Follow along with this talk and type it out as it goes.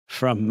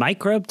from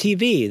Microbe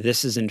TV.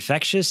 This is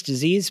Infectious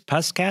Disease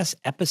Puscast,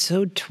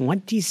 episode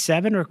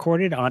 27,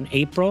 recorded on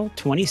April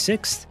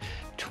 26th,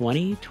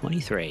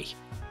 2023.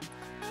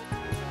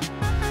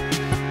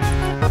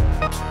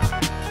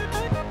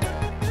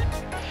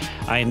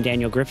 I am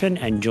Daniel Griffin,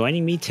 and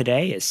joining me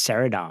today is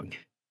Sara Dong.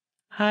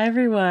 Hi,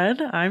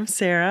 everyone. I'm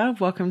Sara.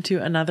 Welcome to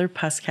another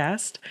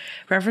Puscast.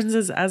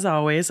 References, as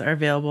always, are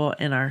available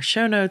in our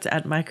show notes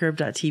at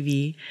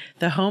microbe.tv,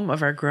 the home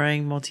of our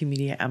growing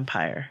multimedia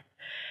empire.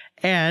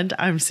 And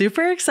I'm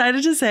super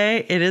excited to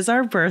say it is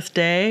our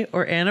birthday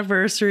or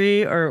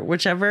anniversary or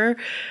whichever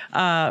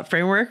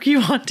framework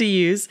you want to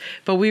use.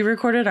 But we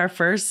recorded our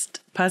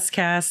first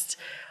Puscast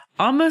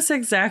almost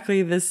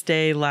exactly this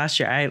day last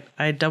year.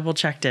 I double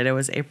checked it. It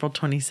was April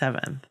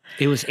 27th.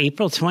 It was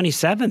April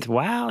 27th.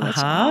 Wow,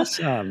 that's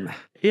awesome.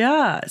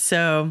 Yeah.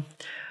 So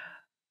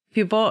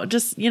people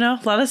just,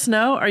 let us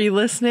know. Are you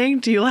listening?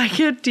 Do you like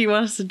it? Do you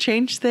want us to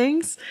change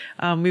things?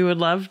 We would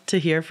love to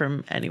hear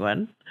from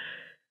anyone.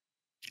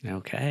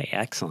 Okay,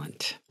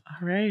 excellent.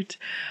 All right.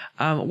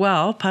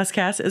 Well,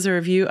 Puscast is a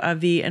review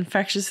of the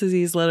infectious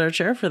disease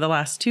literature for the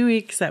last 2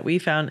 weeks that we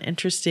found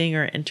interesting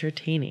or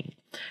entertaining.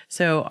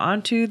 So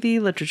on to the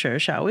literature,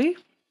 shall we?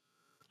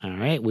 All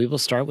right, we will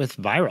start with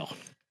viral.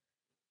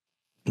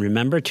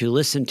 Remember to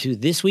listen to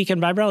This Week in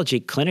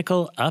Virology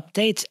clinical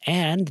updates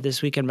and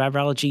This Week in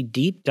Virology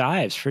deep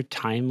dives for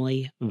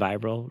timely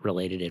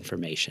viral-related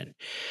information.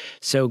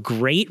 So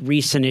great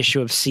recent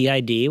issue of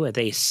CID with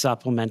a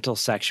supplemental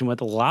section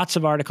with lots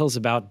of articles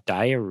about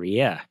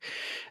diarrhea.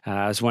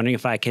 I was wondering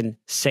if I can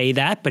say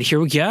that, but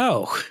here we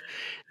go.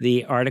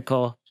 The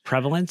article,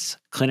 Prevalence,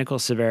 Clinical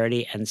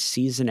Severity, and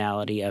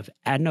Seasonality of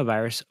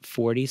Adenovirus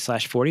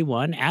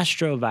 40/41,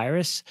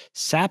 Astrovirus,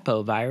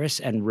 Sapovirus,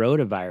 and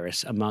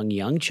Rotavirus among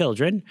young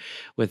children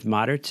with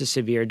moderate to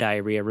severe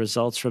diarrhea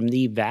results from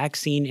the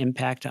Vaccine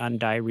Impact on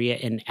Diarrhea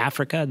in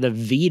Africa. The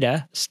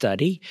VITA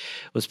study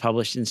was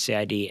published in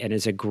CID and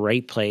is a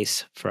great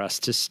place for us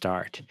to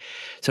start.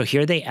 So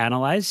here they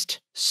analyzed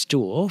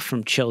stool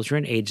from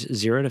children aged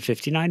 0 to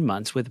 59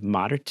 months with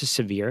moderate to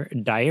severe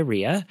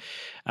diarrhea.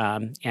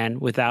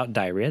 And without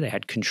diarrhea, they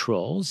had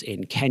controls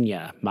in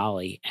Kenya,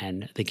 Mali,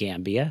 and the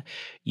Gambia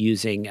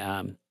using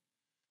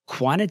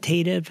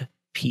quantitative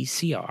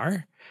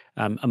PCR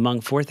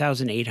among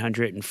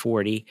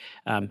 4,840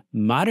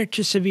 moderate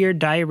to severe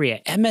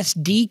diarrhea,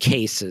 MSD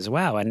cases.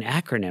 Wow, an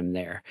acronym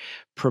there.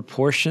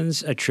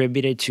 Proportions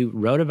attributed to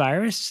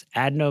rotavirus,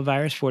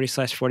 adenovirus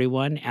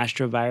 40/41,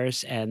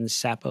 astrovirus, and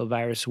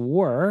sapovirus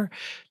were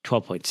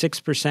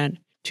 12.6%,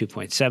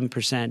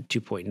 2.7%,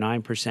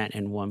 2.9%,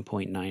 and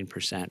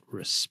 1.9%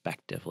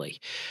 respectively.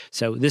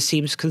 So this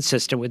seems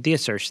consistent with the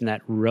assertion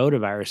that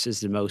rotavirus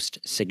is the most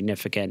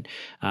significant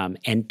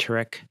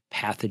enteric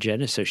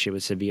pathogen associated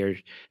with severe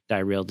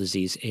diarrheal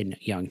disease in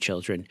young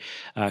children,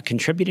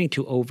 contributing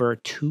to over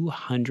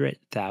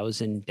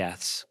 200,000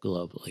 deaths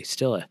globally.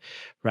 Still a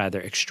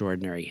rather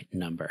extraordinary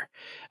number.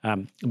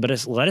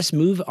 But let us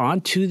move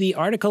on to the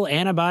article,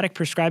 Antibiotic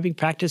Prescribing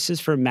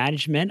Practices for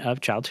Management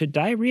of Childhood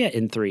Diarrhea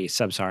in 3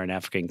 Sub-Saharan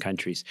African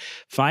Countries.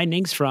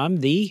 Findings from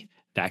the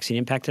Vaccine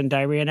Impact on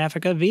Diarrhea in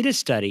Africa VITA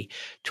study,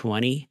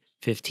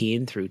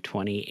 2015 through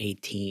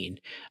 2018,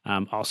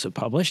 also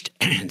published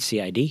in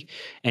CID.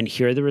 And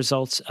here are the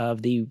results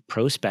of the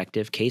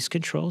prospective case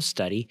control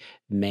study,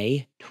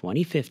 May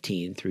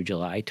 2015 through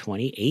July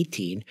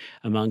 2018,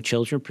 among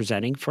children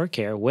presenting for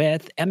care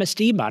with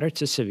MSD, moderate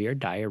to severe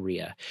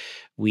diarrhea.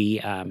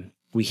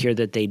 We hear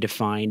that they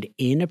defined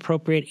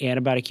inappropriate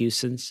antibiotic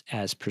uses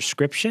as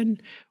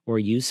prescription or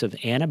use of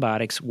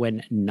antibiotics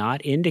when not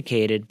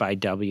indicated by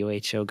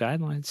WHO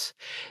guidelines.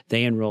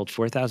 They enrolled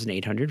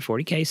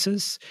 4,840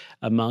 cases.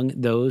 Among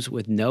those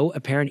with no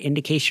apparent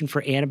indication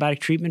for antibiotic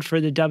treatment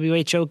for the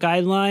WHO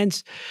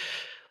guidelines,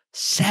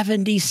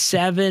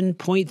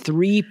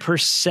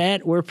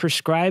 77.3% were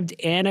prescribed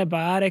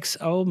antibiotics.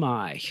 Oh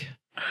my.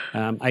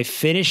 I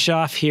finish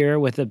off here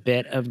with a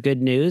bit of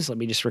good news. Let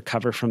me just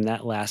recover from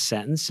that last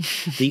sentence.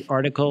 The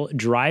article,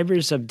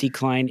 Drivers of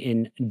Decline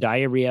in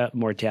Diarrhea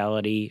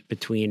Mortality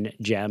Between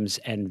GEMS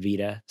and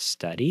VITA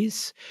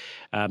Studies.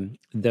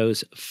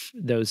 Those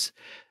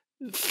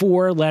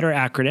 4-letter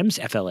acronyms,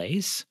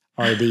 FLAs,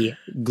 are the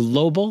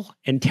Global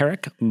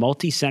Enteric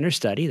Multi-Center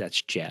Study,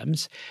 that's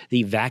GEMS,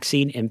 the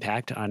Vaccine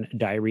Impact on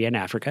Diarrhea in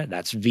Africa,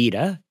 that's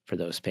VITA, for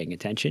those paying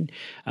attention.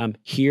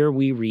 Here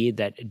we read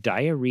that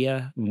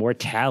diarrhea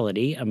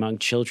mortality among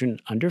children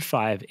under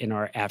 5 in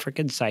our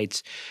African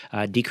sites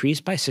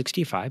decreased by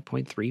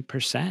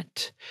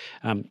 65.3%.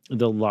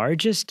 The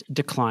largest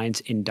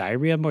declines in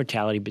diarrhea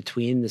mortality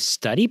between the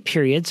study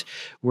periods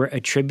were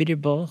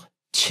attributable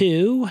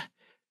to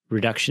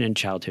reduction in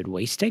childhood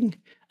wasting,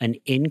 an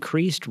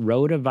increased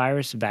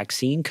rotavirus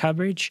vaccine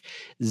coverage,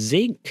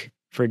 zinc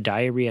for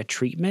diarrhea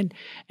treatment,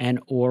 and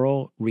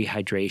oral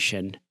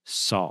rehydration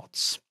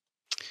salts.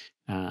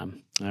 All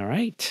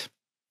right.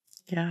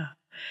 Yeah.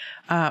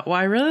 Well,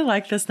 I really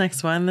like this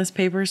next one. This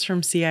paper is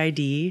from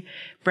CID,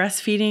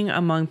 Breastfeeding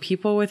Among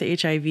People with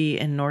HIV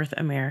in North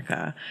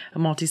America, a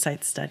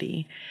multi-site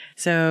study.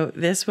 So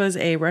this was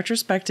a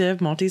retrospective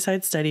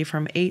multi-site study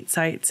from 8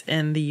 sites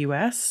in the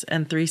US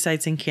and 3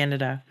 sites in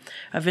Canada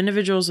of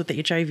individuals with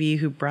HIV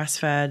who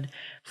breastfed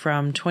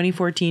from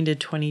 2014 to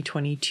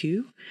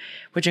 2022,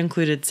 which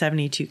included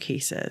 72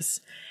 cases.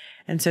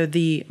 And so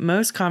the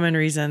most common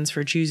reasons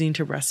for choosing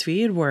to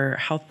breastfeed were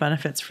health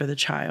benefits for the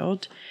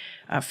child,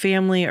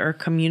 family or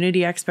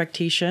community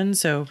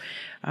expectations. So,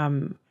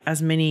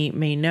 as many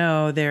may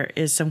know, there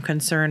is some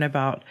concern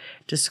about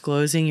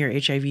disclosing your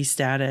HIV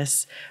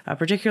status,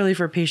 particularly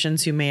for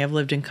patients who may have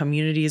lived in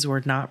communities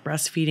where not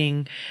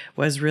breastfeeding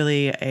was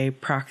really a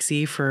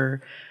proxy for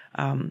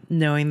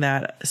knowing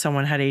that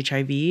someone had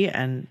HIV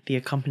and the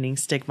accompanying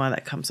stigma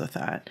that comes with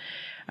that.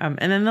 And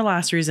then the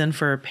last reason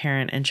for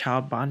parent and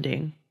child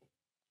bonding.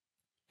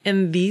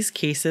 In these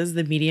cases,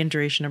 the median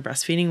duration of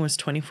breastfeeding was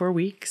 24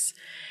 weeks.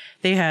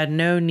 They had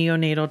no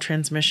neonatal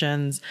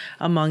transmissions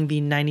among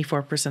the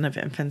 94% of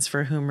infants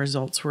for whom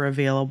results were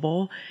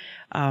available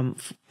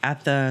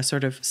at the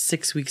sort of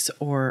 6 weeks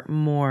or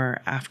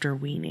more after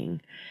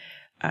weaning.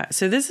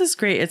 So this is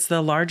great. It's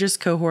the largest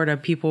cohort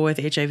of people with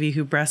HIV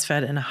who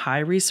breastfed in a high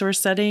resource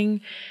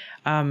setting,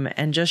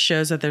 and just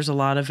shows that there's a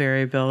lot of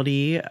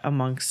variability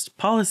amongst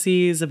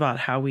policies about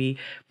how we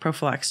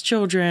prophylax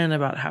children,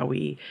 about how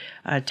we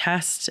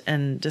test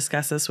and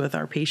discuss this with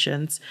our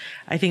patients.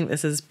 I think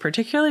this is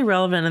particularly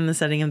relevant in the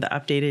setting of the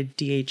updated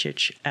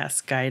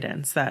DHHS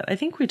guidance that I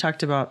think we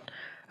talked about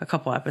a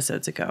couple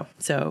episodes ago.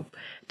 So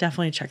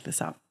definitely check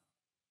this out.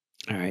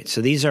 All right.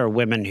 So these are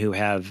women who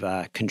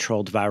have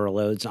controlled viral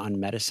loads on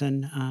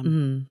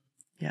medicine.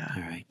 Yeah.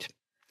 All right.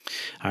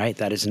 All right,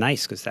 that is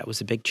nice because that was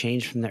a big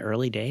change from the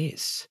early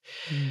days.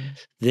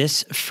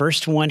 This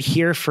first one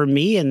here for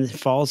me and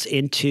falls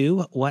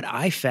into what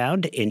I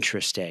found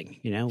interesting.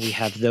 You know, we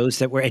have those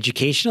that were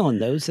educational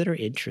and those that are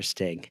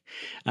interesting.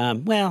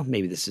 Well,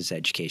 maybe this is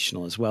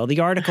educational as well. The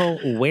article,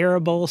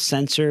 Wearable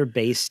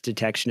Sensor-Based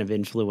Detection of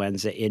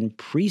Influenza in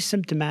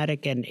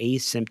Pre-Symptomatic and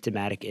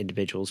Asymptomatic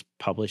Individuals,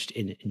 published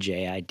in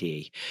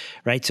JID,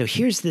 right? So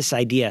here's this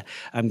idea.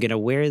 I'm going to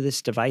wear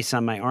this device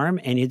on my arm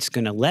and it's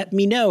going to let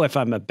me know if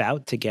I'm about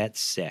to get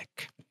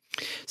sick.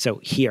 So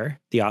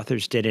here, the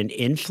authors did an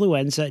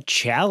influenza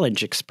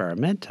challenge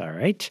experiment, all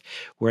right,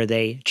 where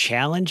they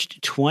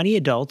challenged 20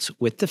 adults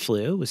with the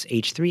flu. It was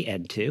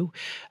H3N2.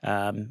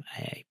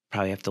 I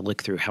probably have to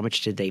look through how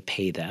much did they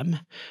pay them.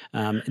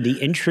 The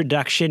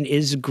introduction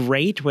is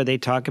great, where they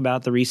talk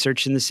about the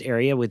research in this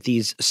area with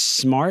these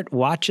smart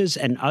watches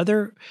and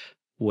other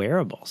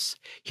wearables.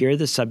 Here,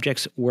 the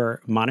subjects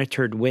were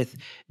monitored with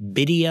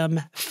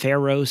Bitium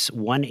Pharos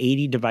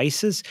 180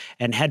 devices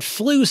and had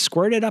flu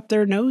squirted up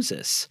their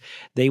noses.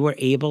 They were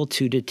able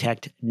to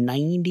detect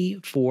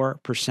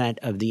 94%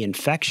 of the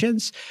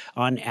infections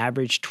on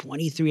average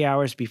 23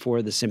 hours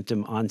before the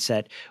symptom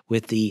onset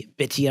with the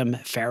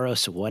Bitium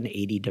Pharos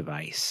 180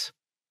 device.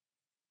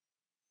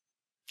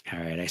 All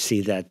right, I see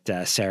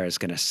that Sarah's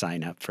going to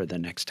sign up for the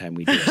next time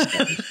we do a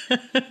study.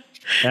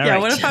 Yeah,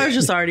 what if I was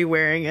just already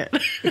wearing it?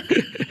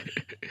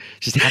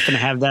 Just happen to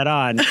have that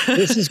on.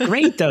 This is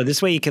great, though.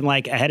 This way you can,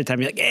 like, ahead of time,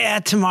 you're like, yeah,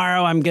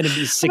 tomorrow I'm going to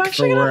be sick for work. I'm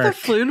actually going to have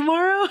the flu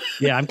tomorrow?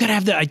 Yeah, I'm going to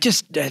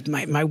have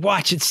my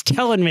watch, it's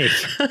telling me.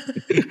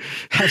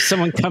 Have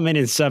someone come in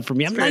and sub for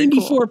me. I'm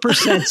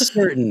 94%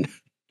 certain.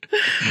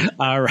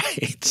 All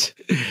right.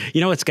 You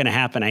know what's going to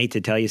happen? I hate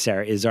to tell you,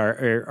 Sarah, is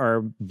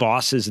our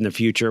bosses in the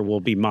future will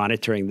be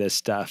monitoring this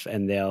stuff,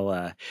 and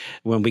they'll,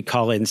 when we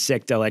call in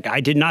sick, they're like, I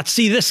did not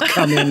see this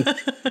coming.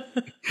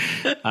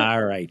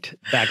 All right.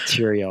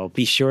 Bacterial.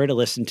 Be sure to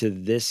listen to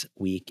This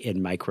Week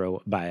in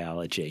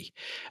Microbiology.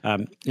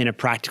 In a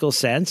practical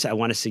sense, I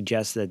want to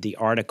suggest that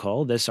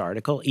this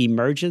article,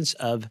 Emergence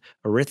of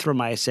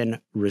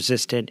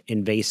Erythromycin-Resistant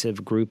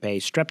Invasive Group A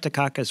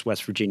Streptococcus,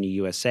 West Virginia,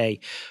 USA,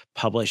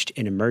 published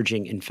in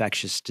Emerging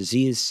Infectious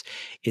Disease,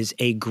 is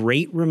a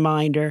great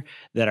reminder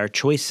that our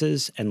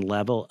choices and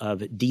level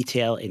of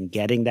detail in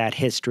getting that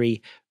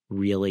history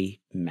really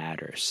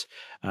matters.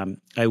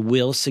 I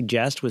will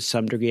suggest with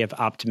some degree of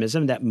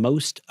optimism that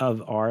most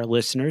of our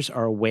listeners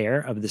are aware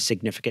of the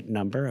significant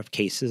number of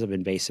cases of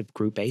invasive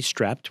group A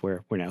strep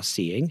we're now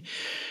seeing.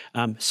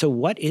 So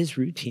what is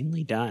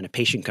routinely done? A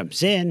patient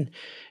comes in,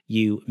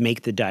 you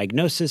make the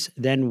diagnosis,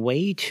 then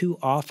way too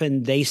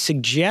often they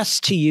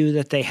suggest to you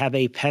that they have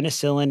a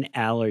penicillin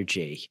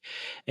allergy.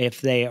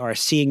 If they are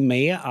seeing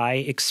me, I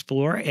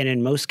explore and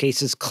in most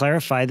cases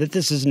clarify that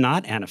this is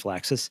not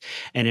anaphylaxis,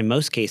 and in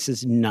most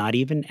cases not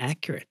even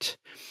accurate.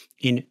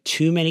 In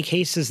too many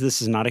cases,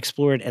 this is not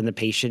explored and the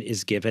patient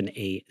is given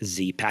a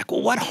Z-Pak.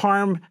 Well, what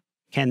harm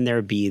can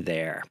there be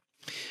there?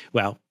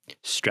 Well,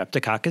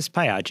 Streptococcus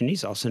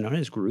pyogenes, also known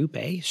as Group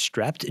A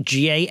strep,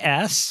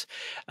 GAS,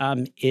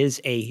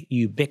 is a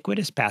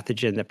ubiquitous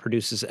pathogen that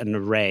produces an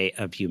array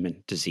of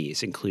human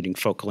disease, including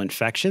focal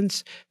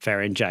infections,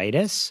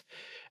 pharyngitis,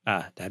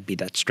 That'd be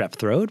that strep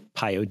throat,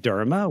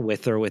 pyoderma,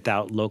 with or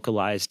without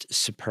localized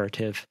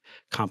suppurative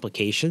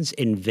complications,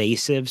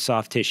 invasive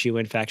soft tissue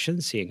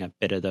infections, seeing a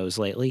bit of those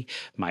lately,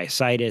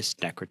 myositis,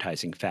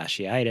 necrotizing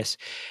fasciitis,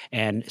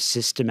 and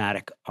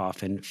systematic,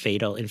 often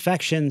fatal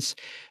infections,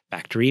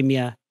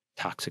 bacteremia,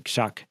 toxic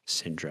shock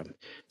syndrome.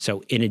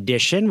 So in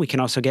addition, we can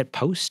also get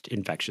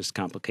post-infectious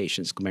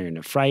complications,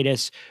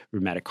 glomerulonephritis,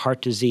 rheumatic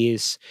heart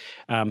disease.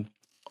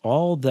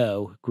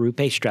 Although group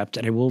A strep,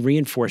 and I will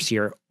reinforce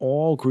here,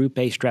 all group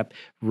A strep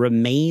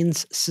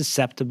remains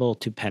susceptible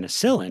to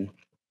penicillin,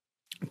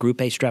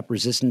 group A strep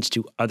resistance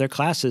to other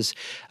classes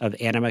of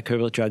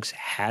antimicrobial drugs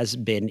has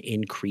been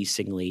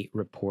increasingly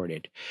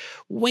reported.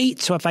 Wait,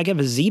 so if I give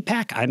a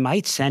Z-Pak, I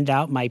might send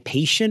out my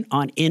patient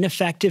on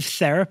ineffective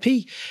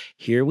therapy?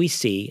 Here we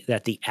see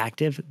that the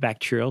active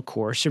bacterial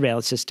core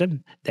surveillance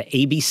system, the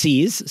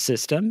ABCs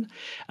system,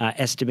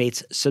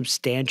 estimates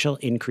substantial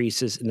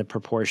increases in the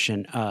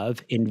proportion of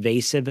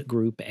invasive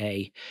group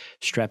A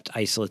strep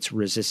isolates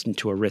resistant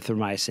to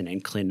erythromycin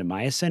and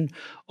clindamycin.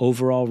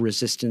 Overall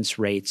resistance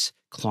rates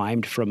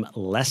climbed from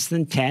less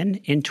than 10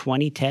 in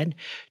 2010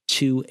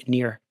 to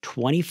near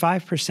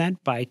 25%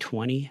 by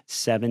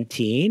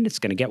 2017. It's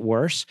going to get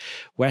worse.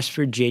 West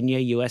Virginia,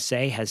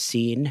 USA has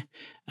seen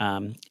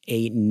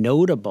a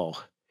notable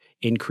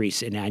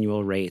increase in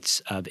annual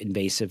rates of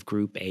invasive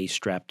group A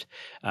strep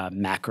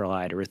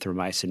macrolide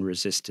erythromycin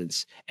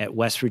resistance. At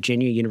West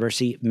Virginia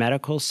University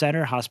Medical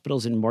Center,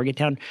 hospitals in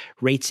Morgantown,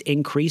 rates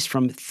increased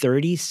from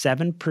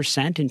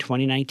 37% in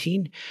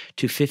 2019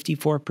 to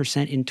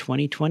 54% in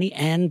 2020,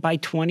 and by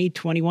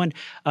 2021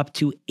 up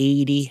to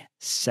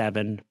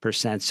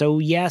 87%. So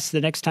yes,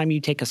 the next time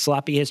you take a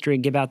sloppy history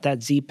and give out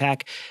that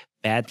Z-Pak,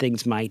 bad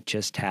things might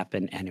just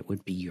happen, and it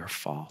would be your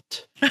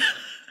fault.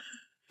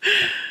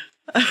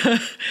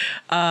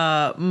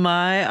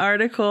 My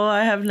article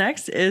I have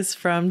next is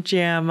from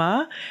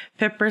JAMA,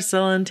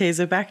 piperacillin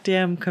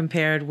tazobactam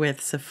compared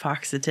with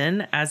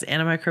cefoxitin as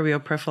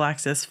antimicrobial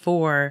prophylaxis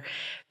for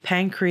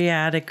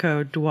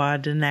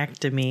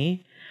pancreaticoduodenectomy,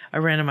 a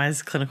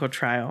randomized clinical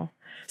trial.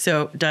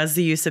 So does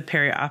the use of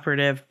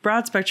perioperative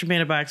broad-spectrum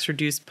antibiotics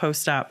reduce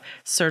post-op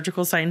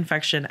surgical site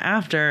infection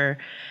after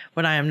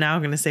what I am now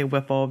going to say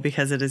Whipple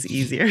because it is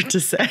easier to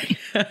say?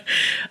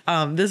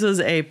 This was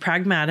a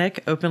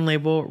pragmatic,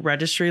 open-label,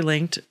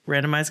 registry-linked,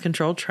 randomized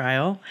controlled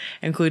trial,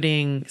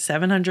 including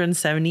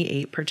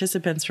 778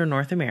 participants from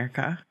North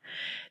America.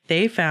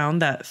 They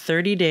found that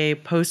 30-day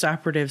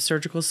post-operative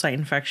surgical site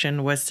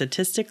infection was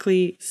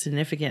statistically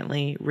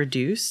significantly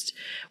reduced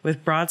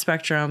with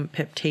broad-spectrum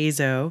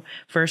pip/tazo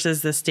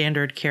versus the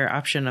standard care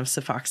option of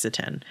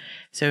cefoxitin.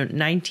 So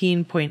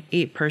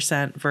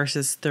 19.8%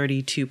 versus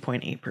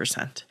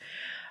 32.8%.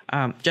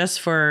 Just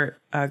for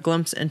a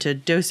glimpse into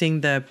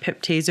dosing, the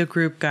pip/tazo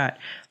group got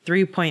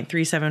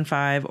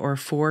 3.375 or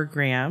 4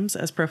 grams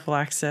as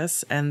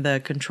prophylaxis, and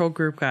the control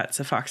group got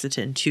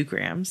cefoxitin 2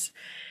 grams.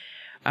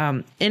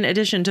 In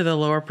addition to the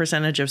lower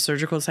percentage of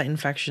surgical site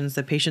infections,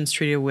 the patients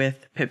treated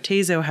with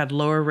pip/tazo had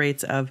lower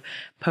rates of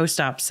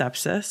post-op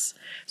sepsis,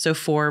 so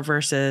 4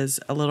 versus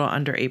a little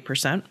under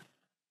 8%.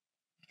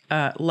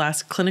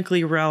 Less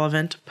clinically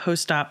relevant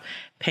post-op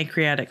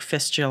pancreatic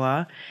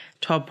fistula,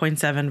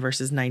 12.7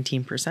 versus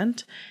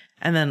 19%.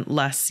 And then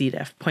less C.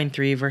 diff,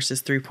 0.3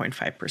 versus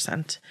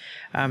 3.5%.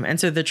 And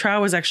so the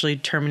trial was actually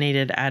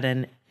terminated at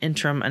an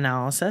interim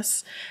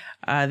analysis.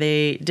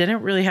 They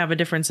didn't really have a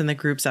difference in the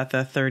groups at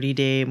the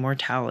 30-day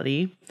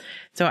mortality.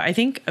 So I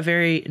think a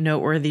very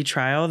noteworthy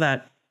trial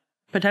that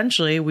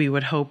potentially we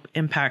would hope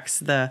impacts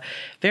the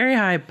very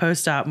high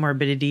post-op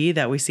morbidity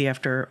that we see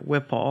after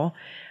Whipple.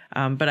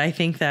 But I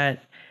think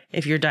that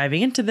if you're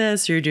diving into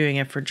this, you're doing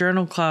it for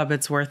Journal Club,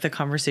 it's worth the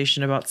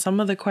conversation about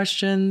some of the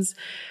questions.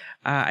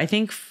 I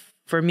think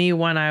for me,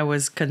 one I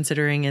was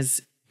considering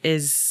is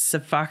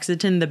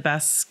cefoxitin the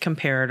best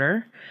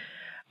comparator?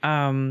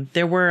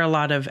 There were a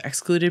lot of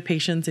excluded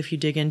patients if you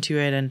dig into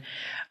it. And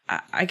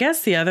I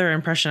guess the other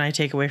impression I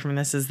take away from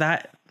this is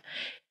that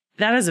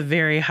is a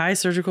very high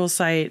surgical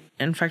site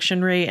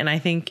infection rate. And I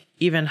think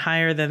even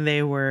higher than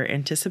they were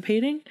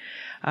anticipating.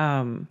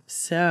 But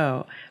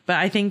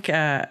I think,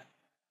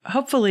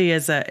 hopefully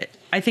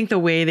I think the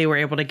way they were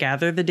able to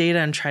gather the data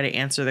and try to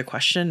answer the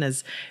question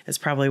is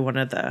probably one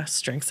of the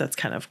strengths that's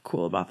kind of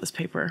cool about this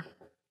paper.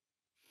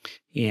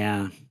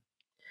 Yeah.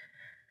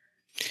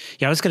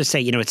 Yeah, I was going to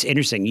say, it's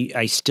interesting.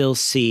 I still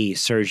see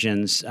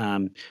surgeons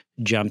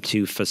jump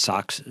to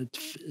cefoxitin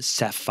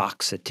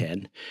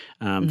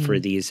for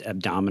these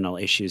abdominal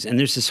issues. And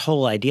there's this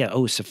whole idea,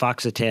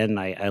 cefoxitin,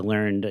 I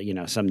learned,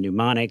 some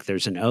mnemonic.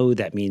 There's an O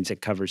that means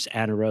it covers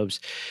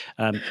anaerobes.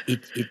 It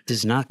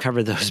does not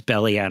cover those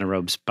belly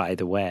anaerobes, by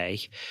the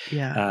way.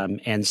 Yeah.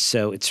 And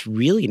so it's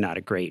really not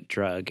a great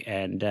drug.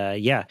 And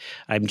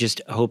I'm just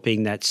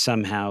hoping that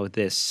somehow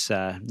this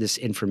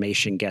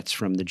information gets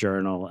from the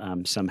journal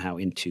somehow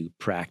into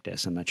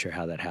practice. I'm not sure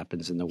how that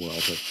happens in the world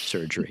of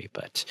surgery,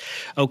 but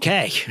okay.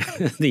 Okay,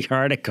 the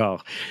article,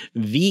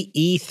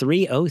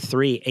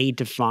 VE303, a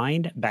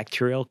defined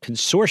bacterial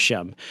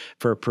consortium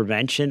for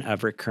prevention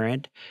of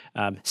recurrent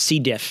C.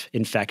 diff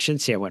infection.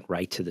 See, I went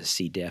right to the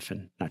C. diff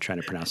and not trying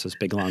to pronounce those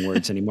big long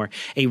words anymore.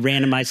 A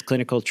randomized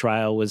clinical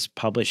trial was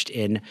published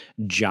in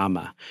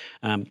JAMA.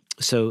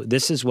 So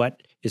this is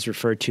what is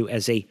referred to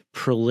as a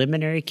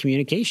preliminary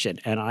communication.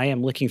 And I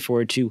am looking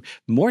forward to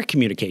more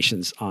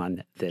communications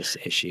on this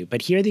issue.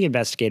 But here the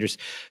investigators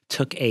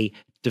took a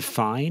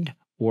defined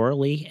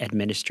orally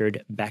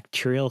administered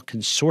bacterial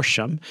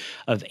consortium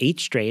of 8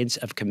 strains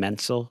of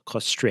commensal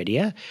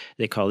Clostridia.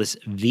 They call this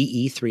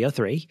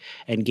VE303,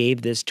 and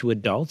gave this to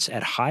adults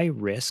at high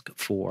risk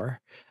for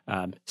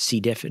C.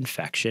 diff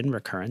infection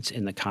recurrence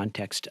in the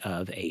context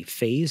of a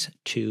phase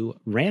 2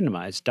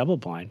 randomized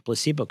double-blind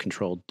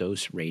placebo-controlled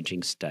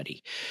dose-ranging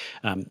study.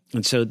 And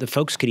so the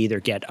folks could either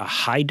get a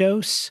high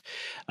dose,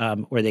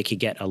 or they could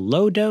get a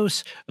low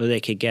dose, or they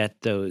could get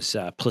those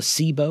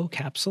placebo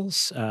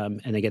capsules,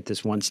 and they get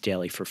this once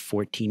daily for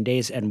 14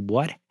 days. And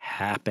what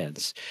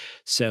happens?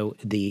 So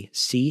the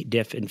C.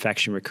 diff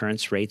infection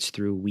recurrence rates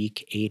through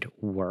week 8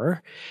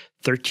 were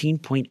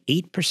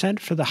 13.8%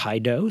 for the high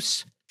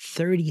dose,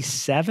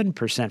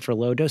 37% for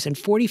low dose, and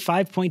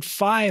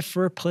 45.5%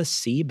 for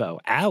placebo.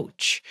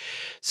 Ouch.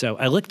 So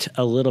I looked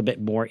a little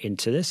bit more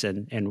into this,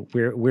 and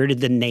where did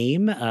the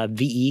name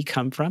VE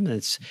come from?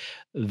 It's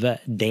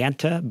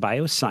Vedanta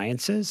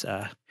Biosciences.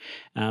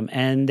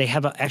 And they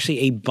have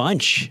actually a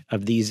bunch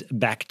of these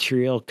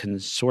bacterial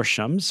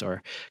consortiums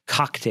or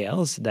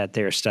cocktails that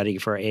they're studying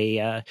for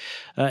a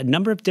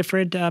number of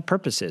different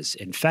purposes: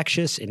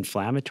 infectious,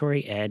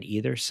 inflammatory, and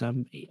even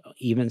some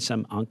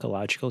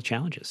oncological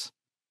challenges.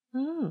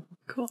 Oh,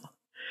 cool.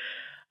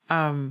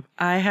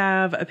 I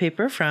have a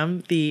paper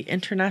from the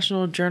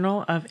International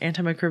Journal of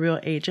Antimicrobial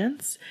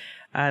Agents.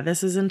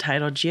 This is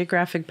entitled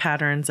Geographic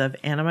Patterns of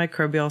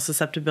Antimicrobial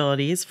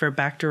Susceptibilities for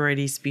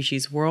Bacteroides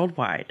Species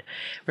Worldwide.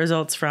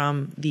 Results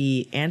from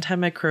the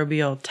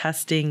Antimicrobial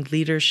Testing,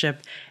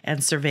 Leadership,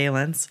 and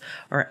Surveillance,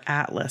 or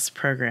ATLAS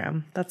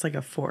program. That's like a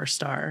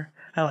 4-star.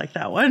 I like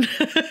that one.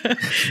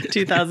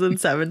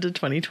 2007 to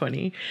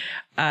 2020.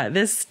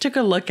 This took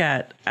a look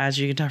at, as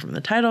you can tell from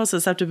the title,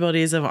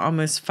 susceptibilities of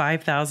almost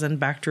 5,000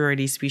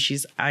 Bacteroides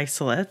species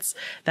isolates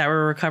that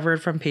were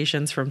recovered from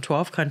patients from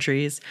 12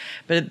 countries.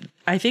 But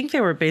I think they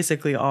were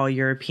basically all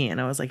European.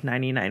 It was like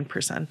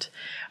 99%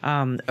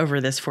 over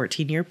this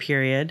 14-year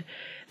period.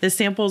 The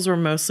samples were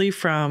mostly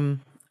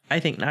from, I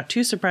think not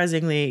too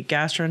surprisingly,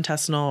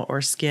 gastrointestinal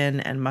or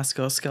skin and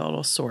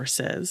musculoskeletal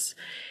sources.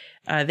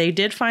 They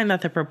did find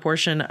that the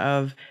proportion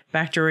of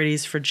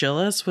Bacteroides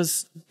fragilis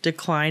was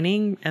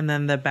declining, and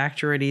then the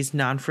Bacteroides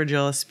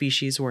non-fragilis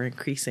species were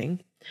increasing.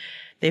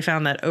 They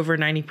found that over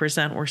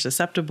 90% were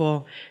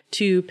susceptible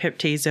to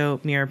piptazo,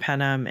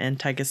 meropenem, and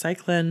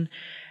tigecycline,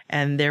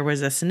 and there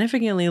was a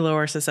significantly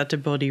lower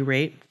susceptibility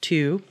rate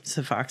to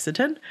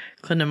cefoxitin,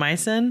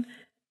 clindamycin,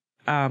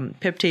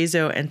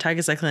 piptazo, and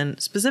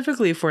tigecycline,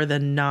 specifically for the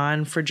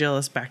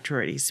non-fragilis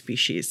Bacteroides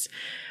species.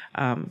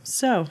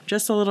 So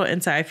just a little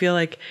insight. I feel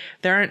like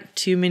there aren't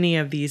too many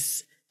of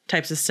these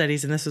types of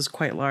studies, and this is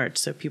quite large,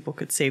 so people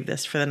could save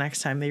this for the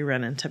next time they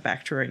run into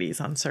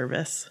Bacteroides on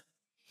service.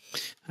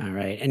 All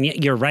right. And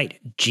you're right.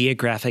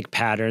 Geographic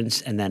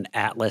patterns, and then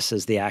ATLAS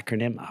is the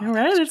acronym. Oh, all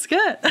right. It's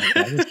good.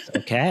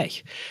 Okay.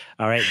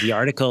 All right. The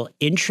article,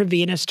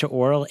 Intravenous to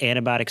Oral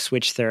Antibiotic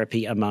Switch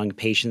Therapy Among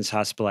Patients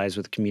Hospitalized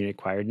with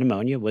Community-Acquired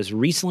Pneumonia, was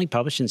recently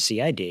published in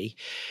CID.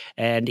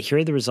 And here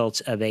are the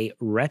results of a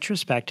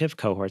retrospective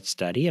cohort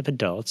study of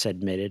adults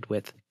admitted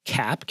with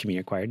CAP,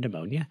 community-acquired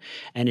pneumonia,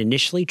 and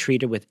initially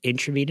treated with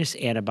intravenous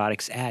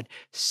antibiotics at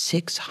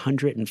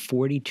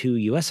 642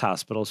 U.S.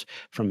 hospitals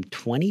from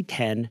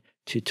 2010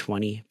 to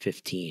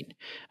 2015.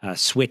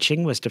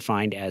 Switching was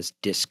defined as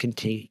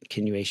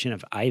discontinuation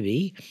of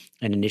IV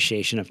and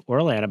initiation of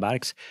oral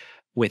antibiotics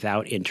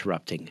without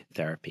interrupting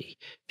therapy.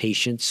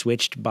 Patients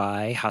switched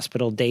by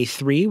hospital day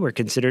 3 were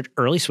considered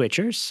early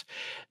switchers.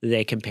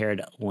 They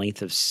compared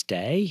length of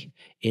stay,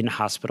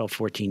 in-hospital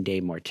 14-day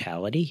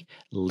mortality,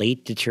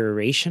 late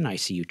deterioration,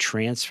 ICU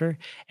transfer,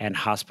 and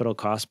hospital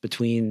costs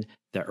between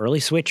the early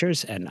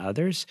switchers and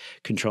others,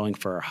 controlling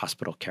for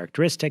hospital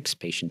characteristics,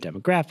 patient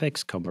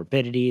demographics,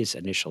 comorbidities,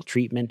 initial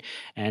treatment,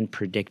 and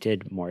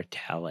predicted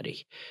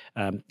mortality.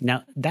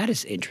 Now, that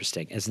is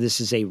interesting. As this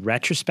is a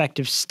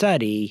retrospective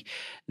study,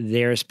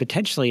 there's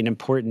potentially an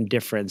important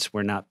difference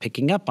we're not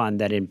picking up on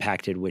that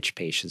impacted which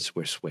patients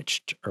were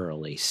switched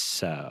early.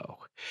 So,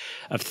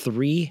 of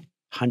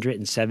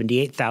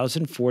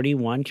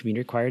 378,041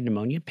 community-acquired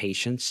pneumonia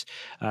patients,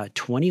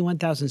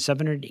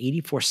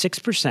 21,784,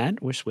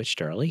 6% were switched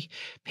early.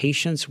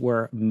 Patients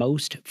were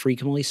most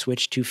frequently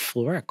switched to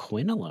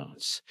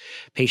fluoroquinolones.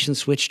 Patients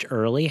switched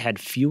early had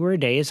fewer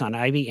days on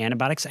IV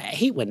antibiotics. I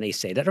hate when they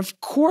say that. Of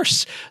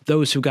course,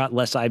 those who got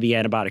less IV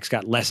antibiotics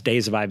got less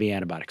days of IV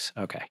antibiotics.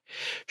 Okay.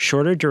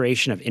 Shorter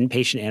duration of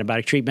inpatient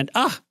antibiotic treatment.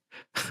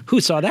 Who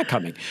saw that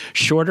coming?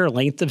 Shorter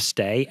length of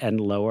stay and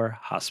lower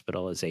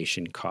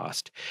hospitalization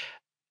cost.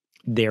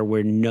 There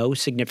were no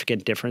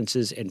significant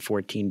differences in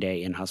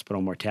 14-day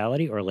in-hospital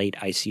mortality or late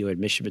ICU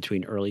admission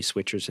between early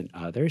switchers and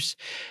others.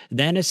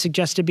 Then, as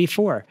suggested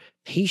before,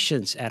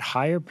 patients at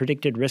higher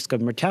predicted risk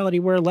of mortality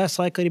were less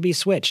likely to be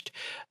switched.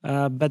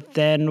 But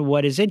then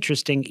what is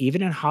interesting,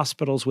 even in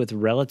hospitals with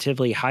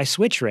relatively high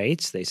switch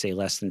rates, they say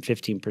less than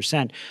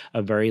 15%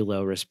 of very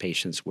low-risk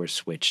patients were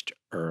switched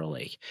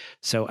early.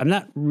 So I'm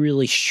not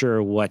really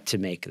sure what to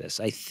make of this.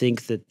 I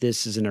think that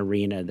this is an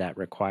arena that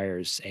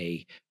requires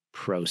a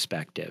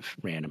prospective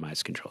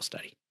randomized control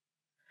study.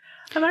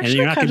 And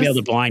you're not going to be able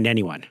to blind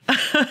anyone.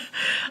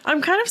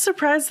 I'm kind of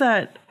surprised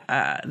that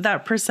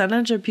that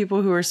percentage of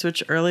people who were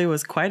switched early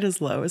was quite as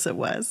low as it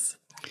was.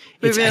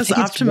 Maybe that's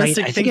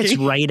optimistic thinking. I think it's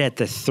right at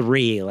the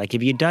 3. Like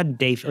if you done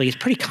day, like it's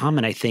pretty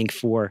common, I think,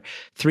 for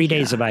 3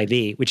 days of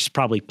IV, which is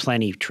probably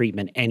plenty of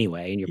treatment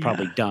anyway, and you're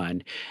probably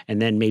done.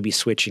 And then maybe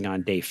switching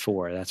on day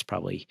 4. That's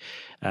probably,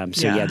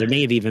 there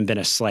may have even been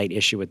a slight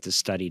issue with the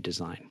study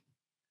design.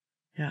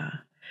 Yeah.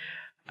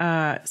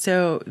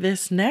 So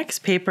this next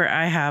paper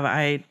I have,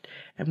 I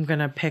am going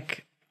to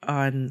pick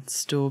on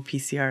stool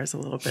PCRs a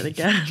little bit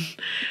again.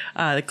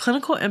 The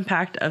clinical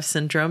impact of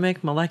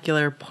syndromic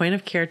molecular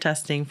point-of-care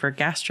testing for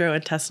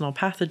gastrointestinal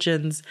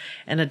pathogens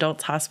in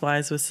adults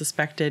hospitalized with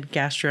suspected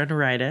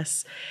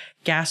gastroenteritis,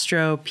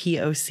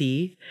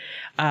 gastro-POC,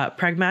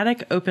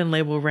 pragmatic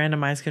open-label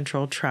randomized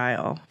controlled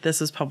trial.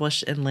 This was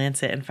published in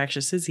Lancet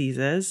Infectious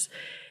Diseases.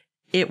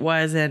 It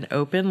was an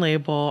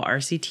open-label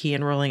RCT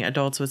enrolling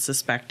adults with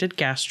suspected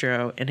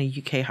gastro in a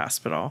UK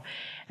hospital.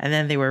 And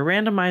then they were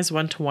randomized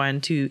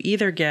 1-to-1 to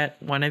either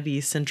get one of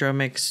these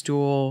syndromic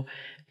stool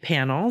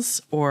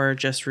panels or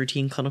just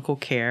routine clinical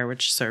care,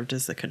 which served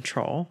as the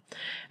control.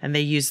 And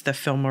they used the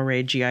film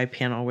array GI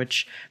panel,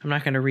 which I'm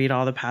not going to read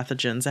all the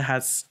pathogens. It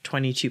has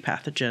 22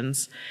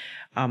 pathogens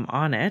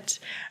on it.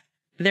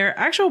 Their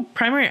actual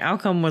primary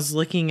outcome was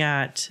looking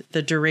at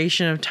the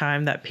duration of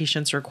time that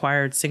patients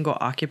required single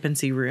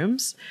occupancy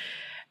rooms,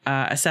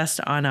 assessed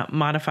on a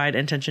modified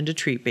intention to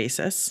treat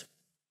basis.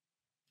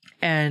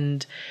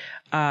 And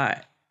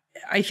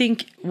I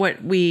think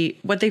what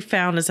they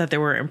found is that there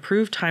were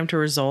improved time to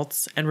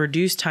results and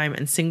reduced time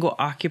in single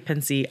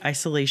occupancy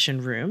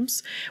isolation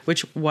rooms,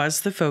 which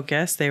was the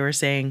focus. They were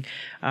saying,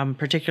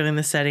 particularly in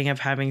the setting of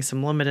having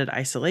some limited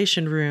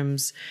isolation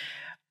rooms,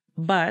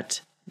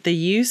 but the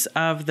use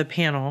of the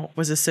panel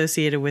was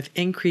associated with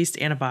increased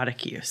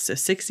antibiotic use. So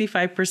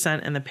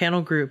 65% in the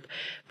panel group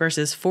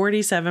versus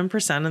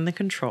 47% in the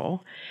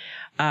control,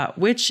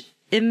 which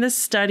in this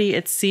study,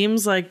 it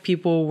seems like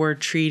people were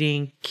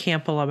treating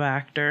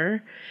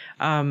Campylobacter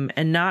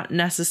and not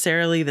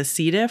necessarily the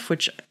C. diff,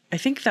 which I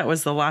think that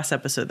was the last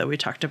episode that we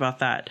talked about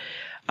that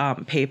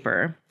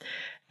paper.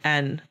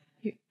 And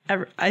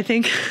I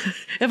think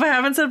if I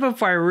haven't said it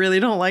before, I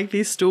really don't like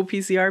these stool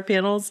PCR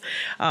panels.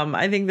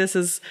 I think this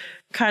is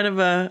kind of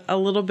a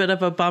little bit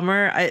of a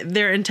bummer.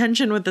 Their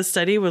intention with the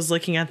study was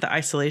looking at the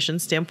isolation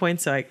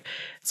standpoint, so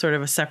sort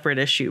of a separate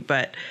issue,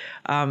 but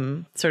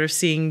sort of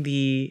seeing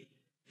the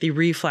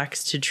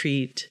reflex to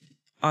treat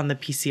on the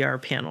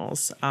PCR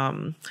panels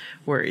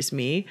worries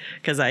me,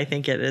 because I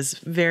think it is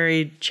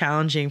very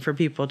challenging for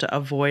people to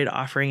avoid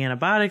offering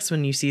antibiotics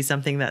when you see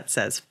something that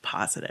says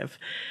positive.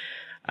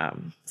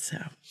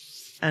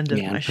 End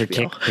of my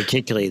spiel.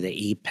 Particularly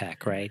the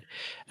EPEC, right?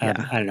 I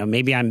don't know.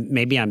 Maybe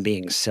I'm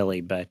being silly,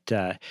 but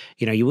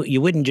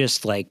you wouldn't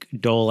just like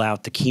dole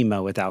out the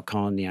chemo without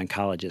calling the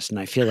oncologist. And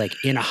I feel like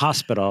in a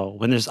hospital,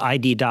 when there's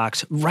ID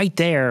docs right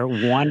there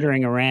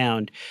wandering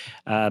around,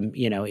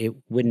 it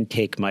wouldn't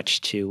take much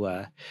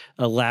to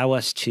allow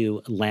us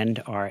to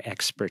lend our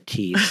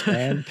expertise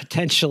and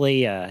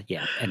potentially,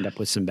 end up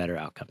with some better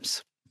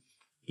outcomes.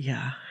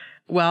 Yeah.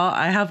 Well,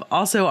 I have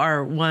also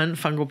our one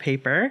fungal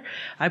paper.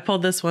 I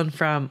pulled this one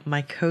from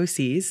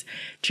Mycoses,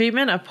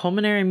 treatment of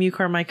pulmonary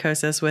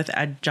mucormycosis with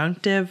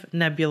adjunctive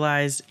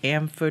nebulized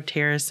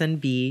amphotericin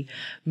B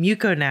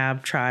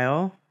muconab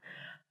trial.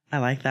 I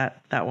like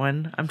that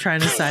one. I'm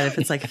trying to decide if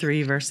it's like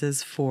 3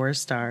 versus 4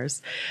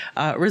 stars.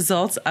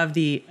 Results of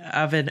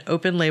an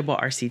open label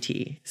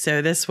RCT.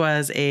 So this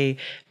was a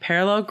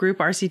parallel group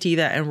RCT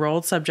that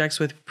enrolled subjects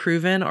with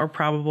proven or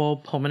probable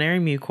pulmonary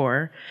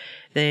mucor.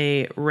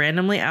 They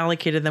randomly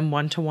allocated them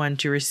 1-to-1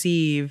 to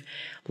receive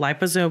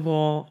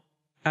liposomal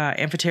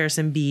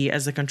amphotericin B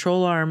as the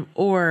control arm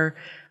or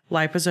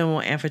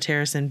liposomal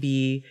amphotericin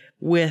B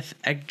with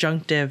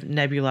adjunctive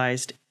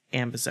nebulized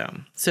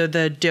ambisome. So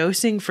the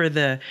dosing for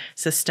the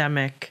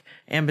systemic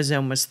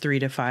ambisome was 3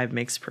 to 5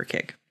 mg per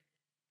kg.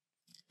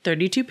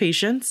 32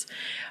 patients,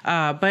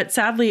 but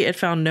sadly it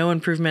found no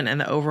improvement in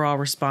the overall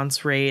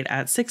response rate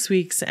at 6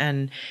 weeks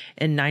and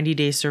in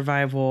 90-day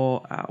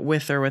survival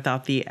with or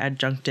without the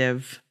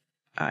adjunctive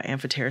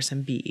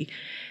amphotericin B.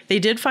 They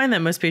did find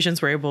that most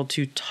patients were able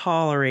to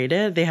tolerate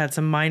it. They had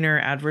some minor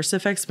adverse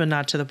effects, but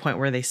not to the point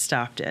where they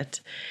stopped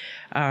it.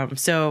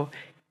 So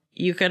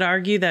you could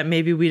argue that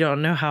maybe we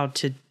don't know how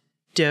to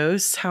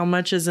dose how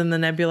much is in the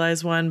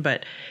nebulized one,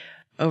 but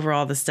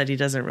overall, the study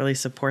doesn't really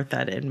support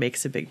that it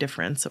makes a big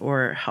difference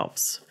or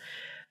helps.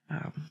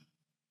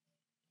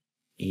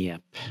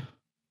 Yep.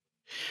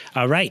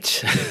 All right.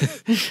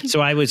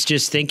 So I was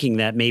just thinking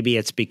that maybe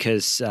it's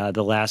because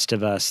The Last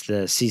of Us,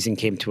 the season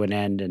came to an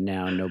end and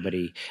now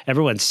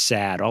everyone's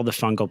sad. All the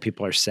fungal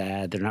people are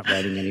sad. They're not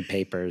writing any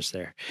papers.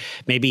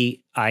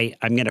 Maybe I'm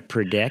going to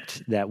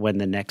predict that when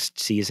the next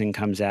season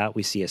comes out,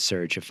 we see a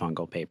surge of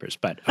fungal papers.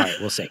 But all right,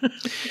 we'll see.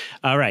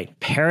 All right.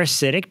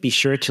 Parasitic. Be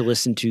sure to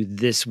listen to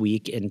This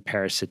Week in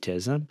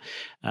Parasitism,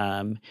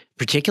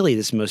 particularly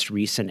this most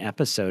recent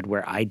episode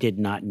where I did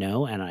not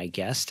know and I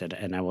guessed,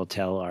 and I will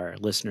tell our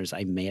listeners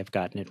I may have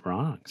gotten it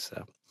wrong.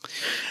 So,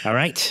 all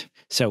right.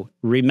 So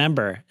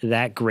remember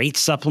that great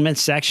supplement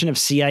section of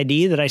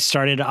CID that I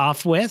started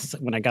off with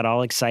when I got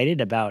all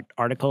excited about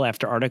article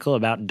after article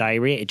about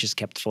diarrhea. It just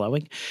kept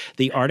flowing.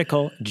 The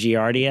article,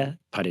 Giardia,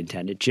 pun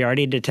intended,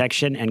 Giardia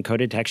detection and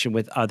co-detection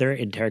with other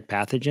enteric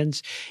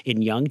pathogens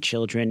in young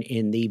children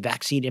in the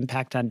Vaccine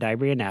Impact on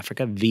Diarrhea in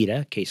Africa,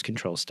 VITA, case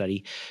control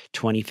study,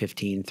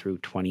 2015 through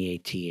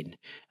 2018,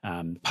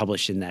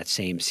 published in that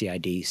same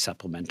CID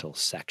supplemental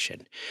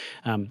section.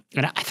 And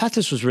I thought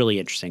this was really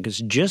interesting because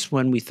just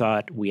when we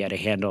thought we had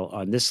a handle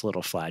on this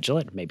little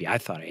flagellate, maybe I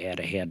thought I had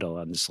a handle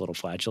on this little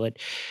flagellate,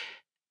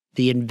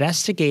 the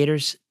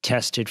investigators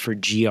tested for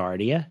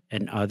Giardia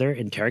and other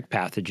enteric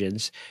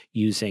pathogens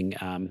using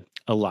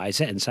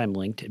ELISA,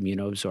 enzyme-linked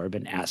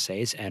immunoabsorbent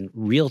assays, and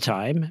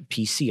real-time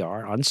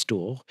PCR on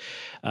stool.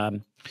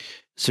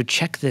 So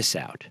check this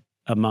out.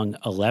 Among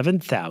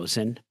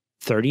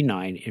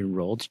 11,039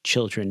 enrolled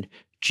children,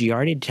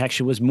 Giardia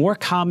detection was more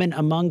common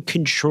among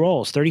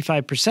controls,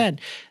 35%,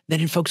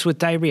 than in folks with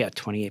diarrhea,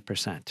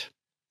 28%.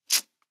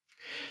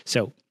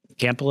 So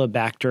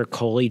Campylobacter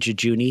coli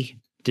jejuni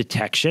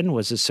detection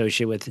was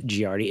associated with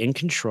Giardia in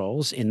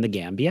controls in the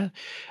Gambia.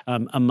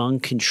 Among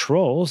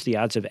controls, the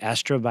odds of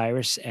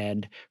astrovirus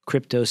and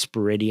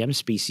cryptosporidium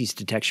species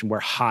detection were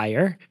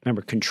higher.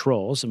 Remember,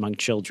 controls among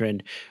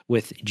children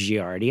with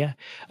Giardia.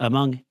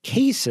 Among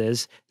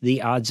cases,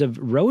 the odds of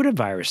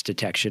rotavirus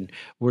detection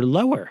were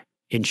lower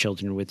in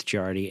children with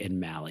Giardia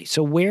in Mali.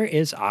 So where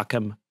is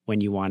Occam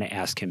when you want to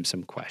ask him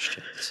some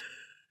questions?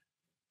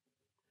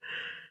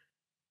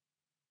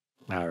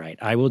 All right.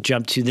 I will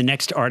jump to the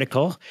next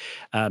article.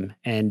 I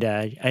don't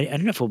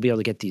know if we'll be able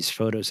to get these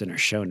photos in our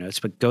show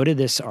notes, but go to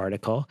this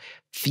article,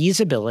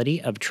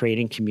 Feasibility of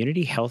Training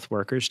Community Health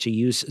Workers to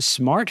Use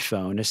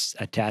Smartphone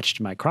Attached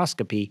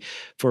Microscopy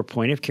for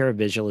Point-of-Care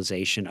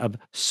Visualization of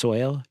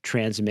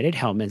Soil-Transmitted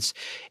Helminths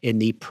in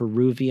the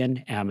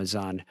Peruvian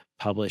Amazon,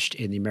 published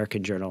in the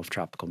American Journal of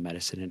Tropical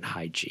Medicine and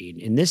Hygiene.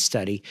 In this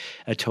study,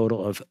 a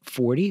total of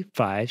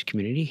 45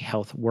 community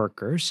health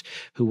workers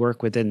who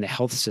work within the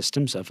health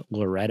systems of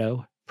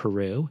Loreto,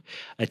 Peru,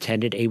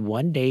 attended a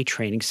one-day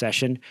training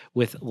session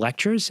with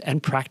lectures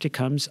and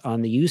practicums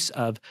on the use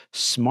of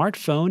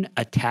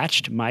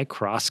smartphone-attached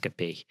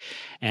microscopy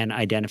and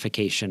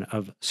identification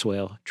of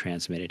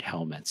soil-transmitted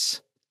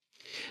helminths.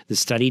 The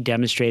study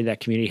demonstrated that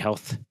community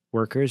health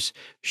workers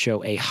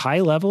show a high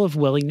level of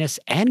willingness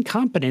and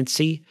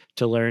competency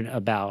to learn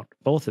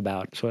both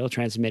about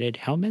soil-transmitted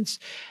helminths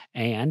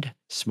and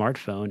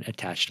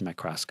smartphone-attached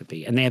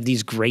microscopy. And they have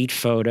these great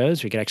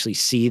photos. We can actually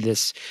see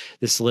this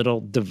little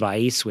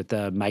device with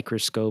a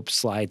microscope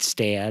slide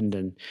stand,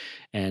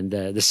 and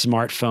the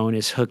smartphone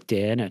is hooked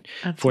in. And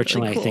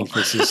fortunately, really cool. I think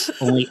this is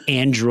only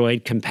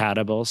Android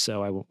compatible,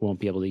 so I won't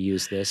be able to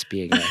use this,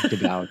 being a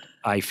devout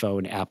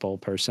iPhone, Apple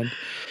person.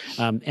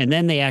 And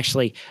then they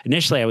actually,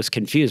 initially I was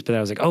confused, but I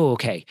was like, oh,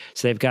 okay.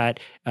 So they've got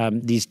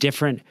these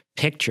different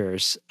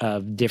pictures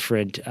of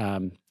different,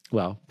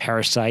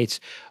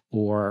 parasites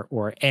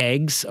or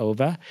eggs,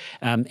 ova.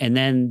 And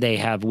then they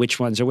have which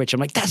ones are which. I'm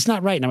like, that's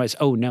not right. And I was,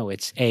 oh no,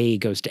 it's A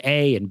goes to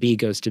A and B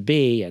goes to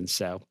B. And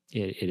so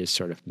it is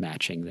sort of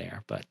matching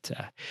there. But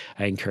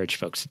I encourage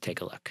folks to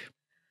take a look.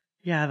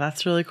 Yeah,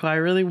 that's really cool. I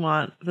really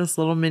want this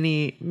little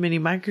mini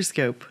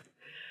microscope.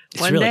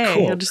 It's One really day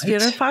cool, it'll just be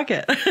in our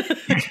pocket.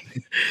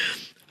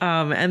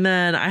 And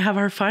then I have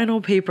our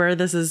final paper.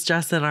 This is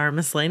just in our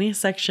miscellaneous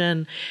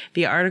section.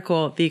 The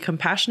article, The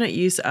Compassionate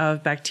Use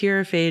of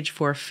Bacteriophage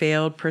for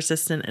Failed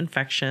Persistent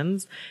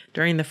Infections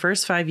During the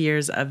First 5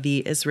 Years of the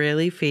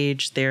Israeli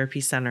Phage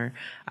Therapy Center,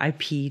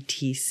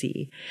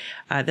 IPTC.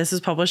 This is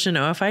published in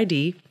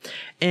OFID.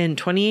 In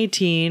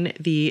 2018,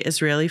 the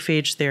Israeli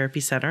Phage Therapy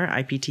Center,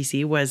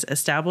 IPTC, was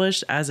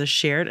established as a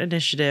shared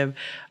initiative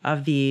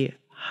of the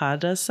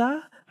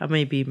Hadassah, I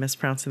may be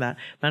mispronouncing that,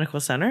 Medical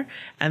Center,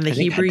 and the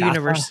Hebrew Hadassah.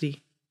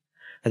 University.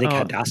 I think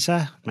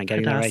Hadassah. Am I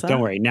getting that right? Don't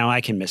worry. Now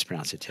I can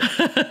mispronounce it too.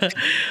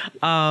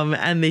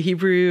 And the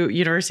Hebrew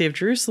University of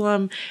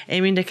Jerusalem,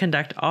 aiming to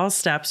conduct all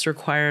steps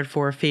required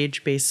for a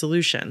phage-based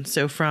solution.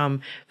 So from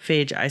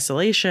phage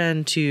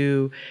isolation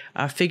to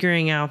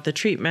figuring out the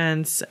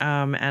treatments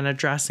and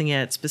addressing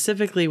it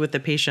specifically with the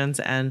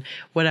patients and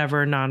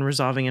whatever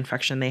non-resolving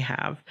infection they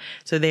have.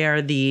 So they are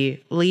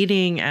the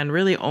leading and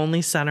really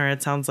only center,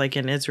 it sounds like,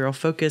 in Israel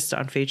focused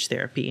on phage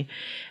therapy.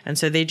 And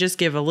so they just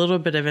give a little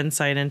bit of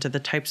insight into the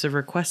types of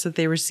requests that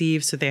they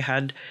received. So they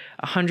had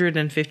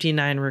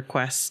 159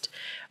 requests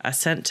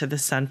sent to the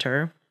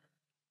center.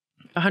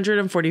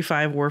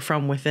 145 were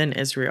from within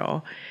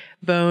Israel.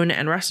 Bone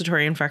and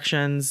respiratory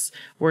infections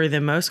were the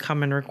most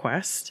common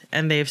request,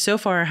 and they've so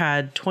far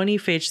had 20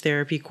 phage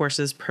therapy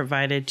courses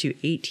provided to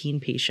 18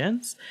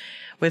 patients,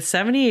 with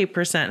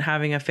 78%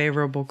 having a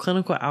favorable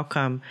clinical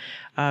outcome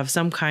of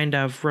some kind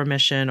of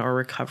remission or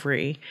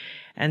recovery.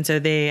 And so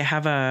they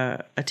have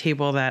a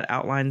table that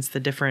outlines the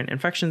different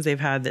infections they've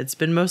had that's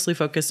been mostly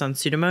focused on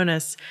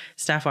Pseudomonas,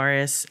 Staph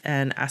aureus,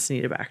 and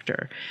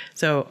Acinetobacter.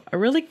 So a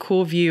really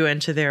cool view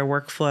into their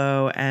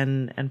workflow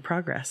and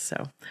progress.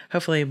 So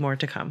hopefully more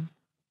to come.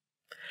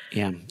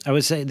 Yeah, I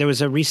would say there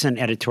was a recent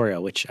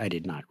editorial, which I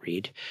did not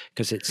read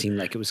because it seemed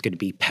like it was going to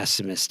be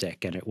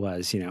pessimistic, and it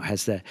was,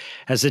 has the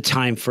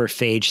time for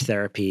phage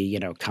therapy,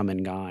 come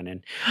and gone,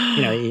 and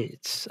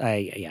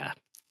yeah.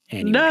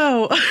 Anyway.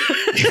 No.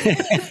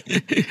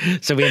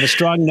 So we have a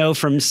strong no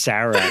from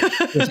Sara.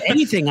 If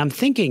anything, I'm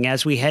thinking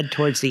as we head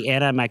towards the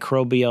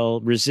antimicrobial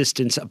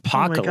resistance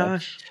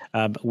apocalypse,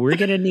 we're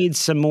going to need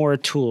some more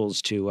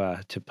tools to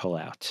pull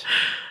out.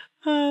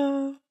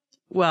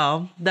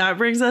 Well, that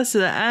brings us to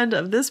the end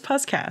of this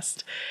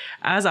podcast.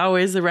 As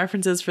always, the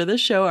references for this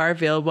show are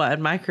available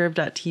at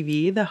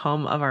microbe.tv, the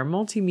home of our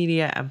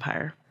multimedia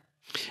empire.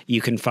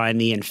 You can find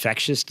the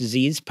Infectious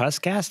Disease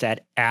Puscast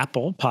at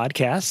Apple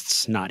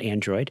Podcasts, not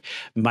Android,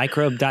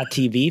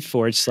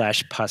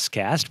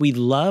 microbe.tv/Puscast. We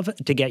love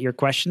to get your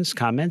questions,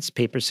 comments,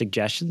 paper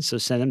suggestions, so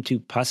send them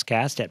to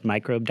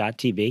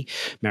puscast@microbe.tv.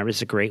 Remember,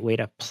 it's a great way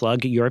to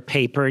plug your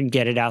paper and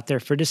get it out there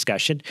for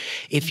discussion.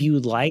 If you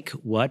like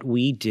what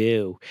we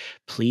do,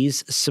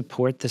 please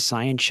support the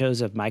science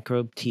shows of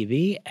Microbe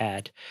TV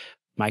at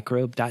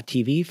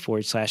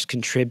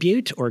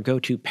microbe.tv/contribute, or go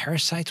to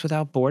Parasites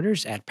Without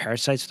Borders at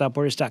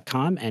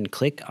parasiteswithoutborders.com and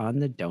click on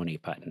the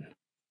donate button.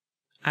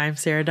 I'm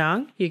Sara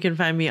Dong. You can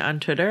find me on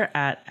Twitter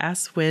at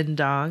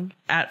 @swindong,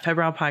 at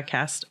Febrile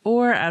Podcast,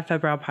 or at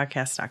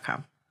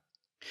febrilepodcast.com.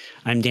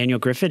 I'm Daniel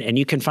Griffin, and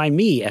you can find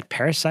me at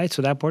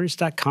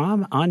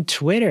parasiteswithoutborders.com, on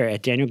Twitter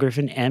at Daniel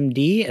Griffin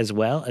MD, as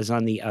well as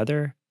on the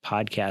other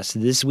podcast,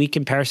 This Week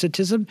in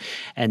Parasitism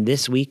and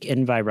This Week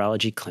in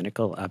Virology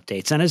Clinical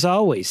Updates. And as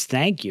always,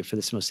 thank you for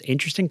this most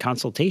interesting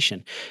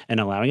consultation and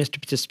allowing us to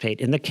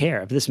participate in the care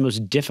of this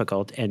most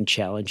difficult and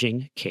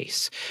challenging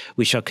case.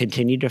 We shall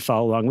continue to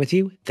follow along with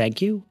you.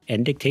 Thank you,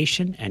 end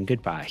dictation, and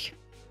goodbye.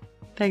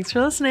 Thanks for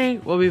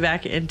listening. We'll be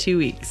back in 2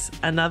 weeks.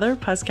 Another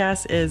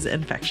Puscast is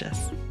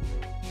infectious.